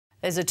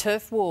There's a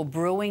turf war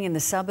brewing in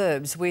the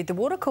suburbs, with the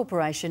Water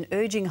Corporation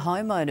urging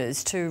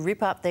homeowners to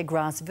rip up their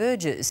grass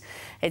verges.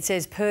 It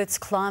says Perth's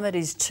climate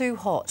is too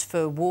hot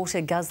for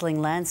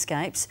water-guzzling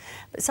landscapes,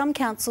 but some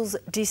councils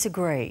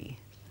disagree.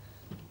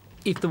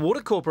 If the Water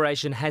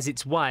Corporation has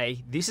its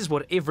way, this is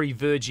what every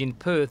verge in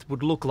Perth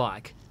would look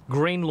like.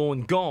 Green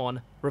lawn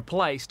gone,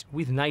 replaced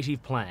with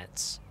native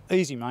plants.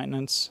 Easy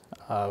maintenance,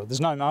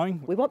 there's no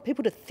mowing. We want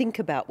people to think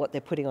about what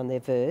they're putting on their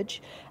verge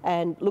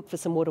and look for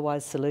some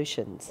water-wise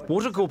solutions.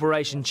 Water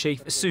Corporation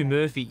Chief Sue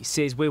Murphy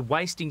says we're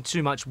wasting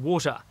too much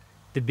water.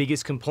 The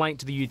biggest complaint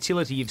to the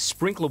utility of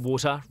sprinkler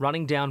water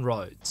running down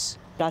roads.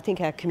 I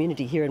think our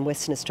community here in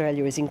Western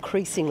Australia is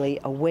increasingly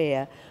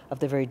aware of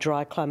the very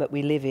dry climate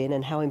we live in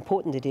and how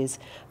important it is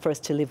for us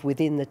to live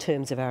within the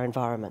terms of our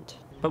environment.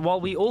 But while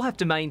we all have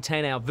to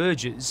maintain our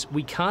verges,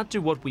 we can't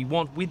do what we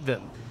want with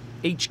them.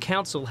 Each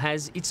council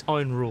has its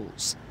own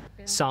rules.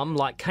 Some,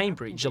 like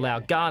Cambridge, allow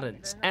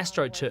gardens,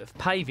 astroturf,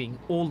 paving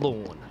or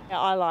lawn.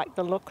 I like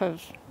the look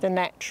of the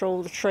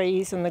natural, the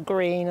trees and the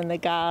green and the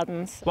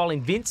gardens. While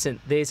in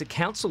Vincent, there's a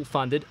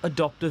council-funded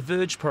Adopt a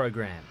Verge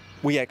program.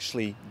 We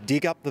actually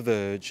dig up the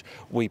verge,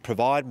 we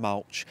provide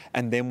mulch,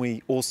 and then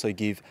we also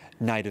give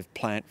native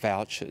plant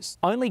vouchers.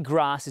 Only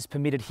grass is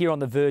permitted here on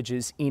the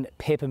verges in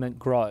Peppermint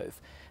Grove.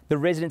 The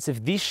residents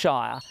of this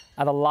shire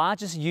are the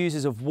largest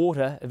users of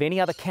water of any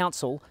other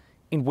council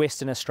in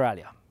Western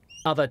Australia.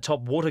 Other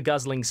top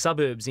water-guzzling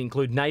suburbs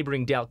include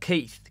neighbouring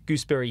Dalkeith,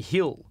 Gooseberry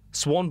Hill,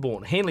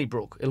 Swanbourne,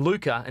 Henleybrook,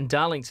 Iluka and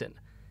Darlington.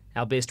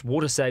 Our best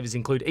water savers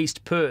include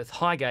East Perth,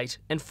 Highgate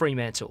and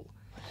Fremantle.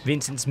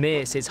 Vincent's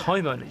mayor says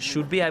homeowners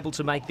should be able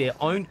to make their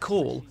own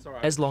call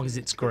as long as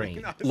it's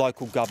green.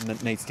 Local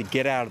government needs to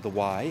get out of the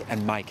way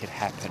and make it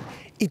happen.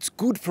 It's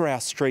good for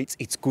our streets,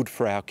 it's good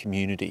for our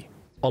community.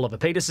 Oliver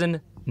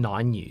Peterson,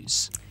 9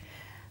 News.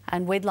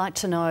 And we'd like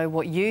to know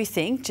what you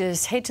think.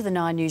 Just head to the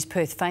 9 News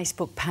Perth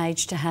Facebook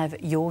page to have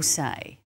your say.